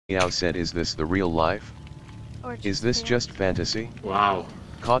Meow said, is this the real life? Or Is this just fantasy? Wow.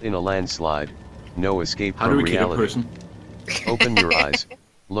 Caught in a landslide, no escape How do from we kick a reality. person? Open your eyes,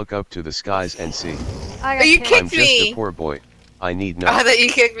 look up to the skies and see. I got You kicked. I'm kicked just me. a poor boy. I need Oh, no. that you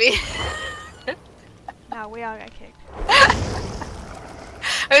kicked me. No, we all got kicked.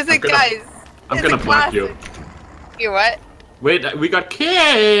 I was like, guys. I'm it's gonna a block you. classic. You what? Wait, we got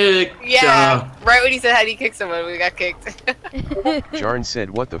kicked! Yeah. Right when you said how do you kick someone, we got kicked. Jarn said,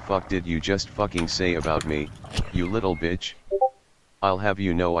 what the fuck did you just fucking say about me, you little bitch? I'll have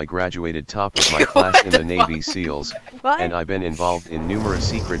you know I graduated top of my class in the Navy SEALs, What? and I've been involved in numerous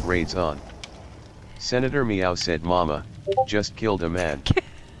secret raids on. Senator Meow said, Mama, just killed a man.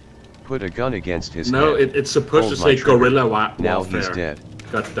 Put a gun against his No, head. it's supposed Pulled to my say trigger. gorilla Now warfare. he's dead.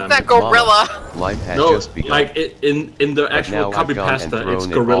 God damn That it. gorilla. Mama, life had No, just begun. like in the But actual now copy I've gone and pasta, thrown it's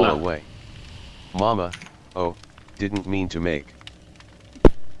it all gorilla. away. Mama, oh, didn't mean to make.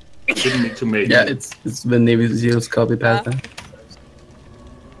 Didn't need to make. Yeah, it's the Navy SEALs copy pasta.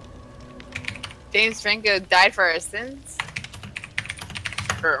 James Franco died for our sins?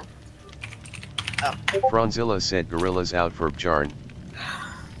 Or... Oh. Franzilla said, gorillas out for Jarn.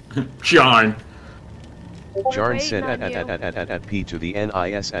 John. Jarn waiting said on you. at P to the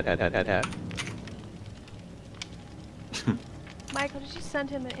NIS at. Michael, did you send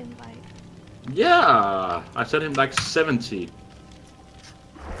him an invite? Yeah, I sent him like 70.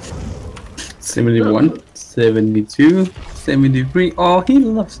 71, 72, 73. Oh, he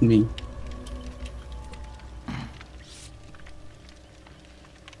loves me.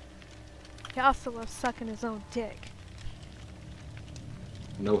 He also loves sucking his own dick.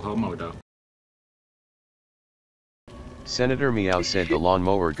 No homo though. Senator Meow said the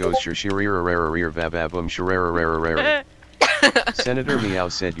lawnmower goes shirirarerererer vababum shirirarererer. Senator Meow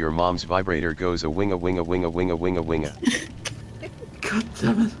said your mom's vibrator goes a winga winga winga winga winga winga. God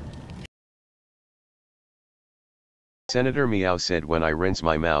damn it. Senator Meow said when I rinse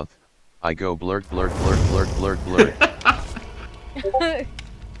my mouth, I go blurt blurt blurt blurt blurt blurt.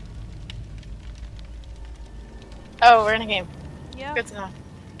 Oh, we're in a game. Yeah. Good to know.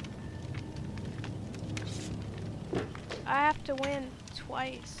 I have to win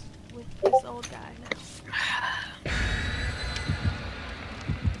twice with this old guy now.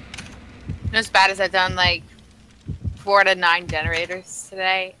 You know, as bad as I've done like 4 out of 9 generators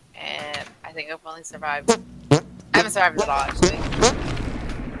today, and I think I've only survived. I haven't survived at all, actually.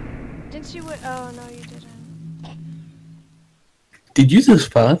 Didn't you win? Oh, no, you didn't. Did you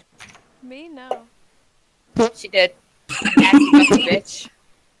just fart? Me? No. She did. Nasty fucking bitch.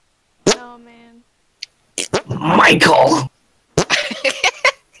 Oh, man. Michael!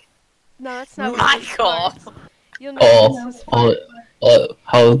 No, that's not what Michael! You'll know this is fun.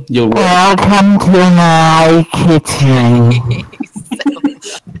 How you Welcome to my kitchen.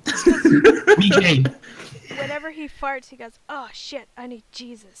 BK. Whenever he farts, he goes, oh, shit, I need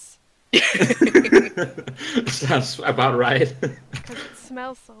Jesus. Sounds about right. Because it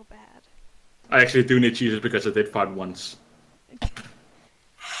smells so bad. I actually do need Jesus because I did fart once.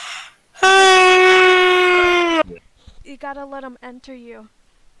 You gotta let him enter you.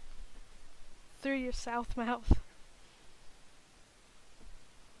 Through your south mouth.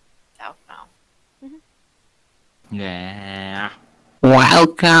 Oh, no. Yeah.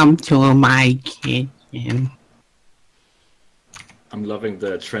 Welcome to my kitchen. I'm loving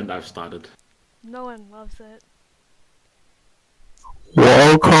the trend I've started. No one loves it.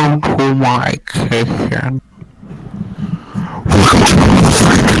 Welcome to my kitchen.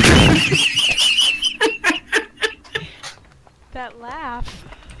 That laugh.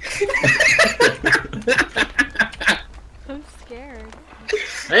 I'm scared.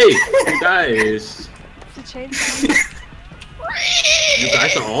 Hey, you guys! To change that. You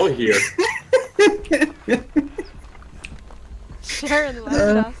guys are all here. Sharon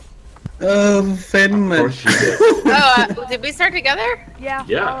left us. Of Finman. course you did. Oh, did we start together? Yeah,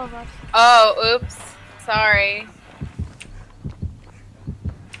 Yeah. all of us. Oh, oops. Sorry.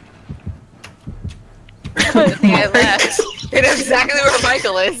 Good thing I left. I know exactly where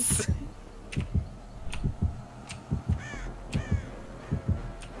Michael is.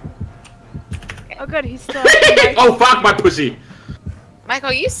 Oh good, he's still at Oh fuck my pussy!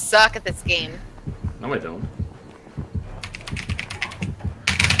 Michael, you suck at this game. No I don't.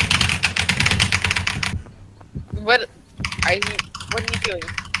 What are you doing?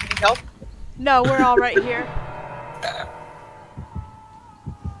 Need help? No, we're all right here.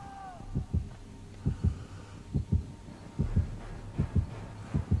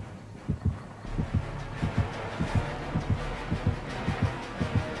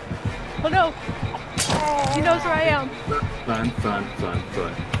 Oh no! He knows where I am. Fun, fun, fun,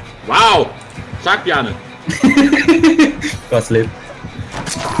 fun. Wow! Tak, Bjarne. Got slip.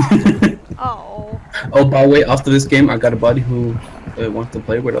 Oh. Oh, by the way, after this game, I got a buddy who wants to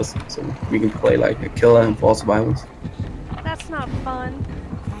play with us, so we can play like a killer and false survivors. That's not fun.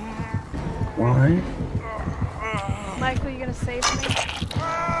 Why? Michael, you gonna save me?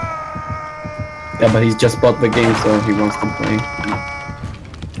 Yeah, but he's just bought the game, so he wants to play.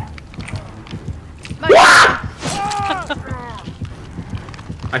 Michael!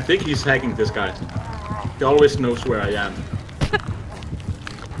 I think he's hacking this guy. He always knows where I am.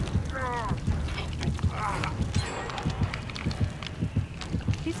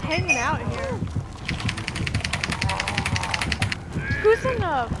 He's hanging out here. Who's in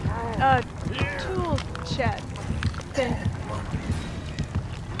a tool shed thing?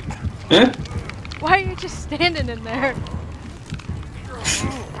 Huh? Why are you just standing in there?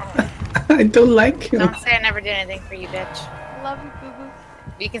 I don't like him. Don't say I never did anything for you, bitch. Love you, boo boo.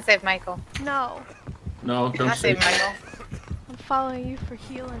 You can save Michael. No, No, I'm don't not say. saving Michael. I'm following you for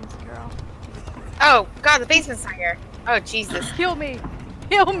healings, girl. Oh, God, the basement's not here. Oh, Jesus. Heal me!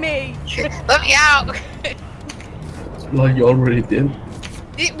 Heal me! Let me out! Well, you already did.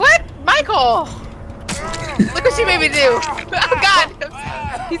 What? Michael! Look what you made me do! Oh,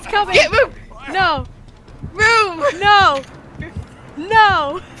 God! He's coming! Get, move! No! Move! No!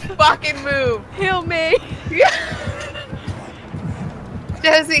 No! Fucking move! Heal me!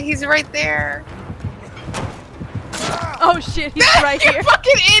 Josie, he's right there. Oh shit, he's right You here.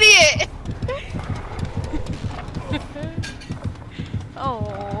 fucking idiot! Oh,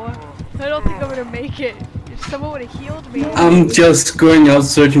 I don't think I'm gonna make it. If someone would have healed me. I'm just going out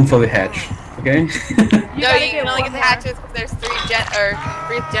searching for the hatch. Okay? No, gotta you get can only one get the there. hatches because there's three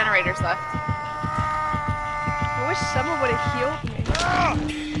generators left. I wish someone would have healed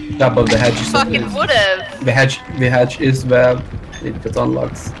me. Top of the hatch is Fucking would've. the hatch is where it gets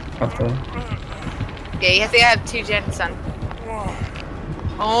unlocked after. Yeah, you have to have two gens on.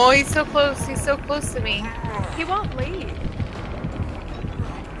 Oh, he's so close. He's so close to me. He won't leave.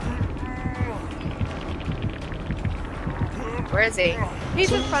 Where is he?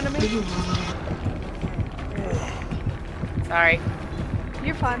 He's in front of me. Sorry.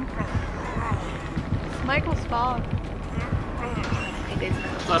 You're fine. It's Michael's fault. It is.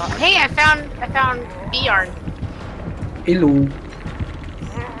 Hey, I found Bjorn. Hello.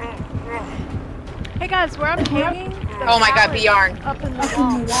 Hey guys, where I'm hanging? the Oh my God, pallet Bjorn. Up in the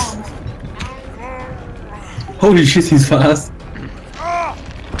wall. Holy shit, he's fast.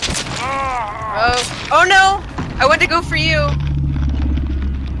 Oh no! I went to go for you.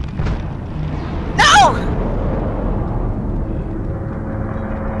 No!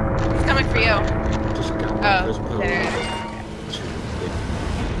 He's coming for you. Just go. Oh, Just go. there.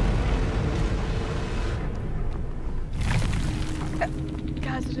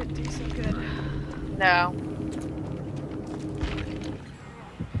 Guys, I didn't do so good. No.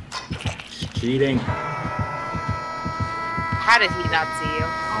 Cheating. How did he not see you?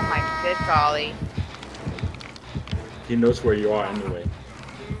 Oh my good golly. He knows where you are anyway.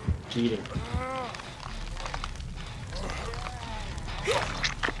 Cheating.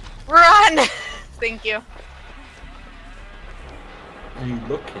 Run! Thank you. Are you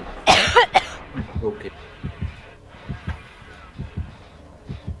looking? Okay.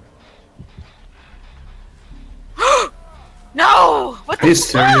 No! What Are you the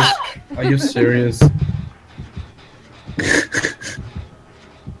serious? fuck? Are you serious?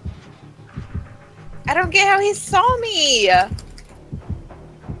 I don't get how he saw me.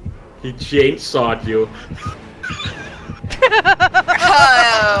 He chainsawed you.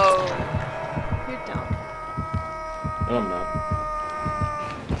 Oh. You're dumb. No, I'm not.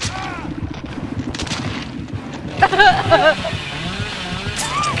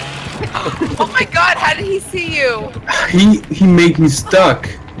 Oh my God! How did he see you? He made me stuck.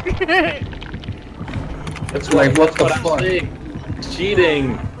 That's Like, what the I'm fuck? saying.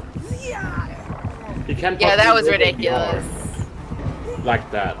 Cheating. You can't. Yeah, that was possibly look at ridiculous. yours like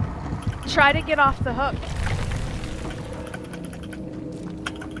that. Try to get off the hook.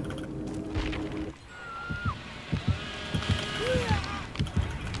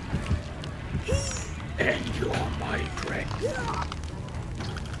 And you're my friend.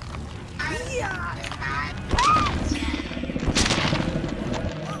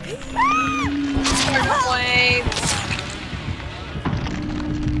 Points.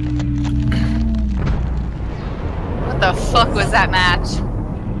 What the fuck was that match?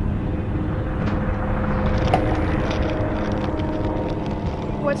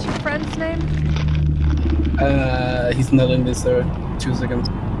 What's your friend's name? He's not in this 2 seconds.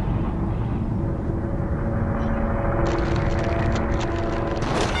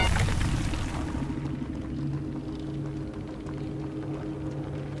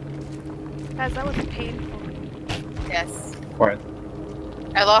 Guys, that was painful. Yes. Right.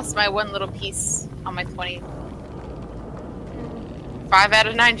 I lost my one little piece on my 20. 5 out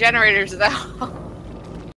of 9 generators though.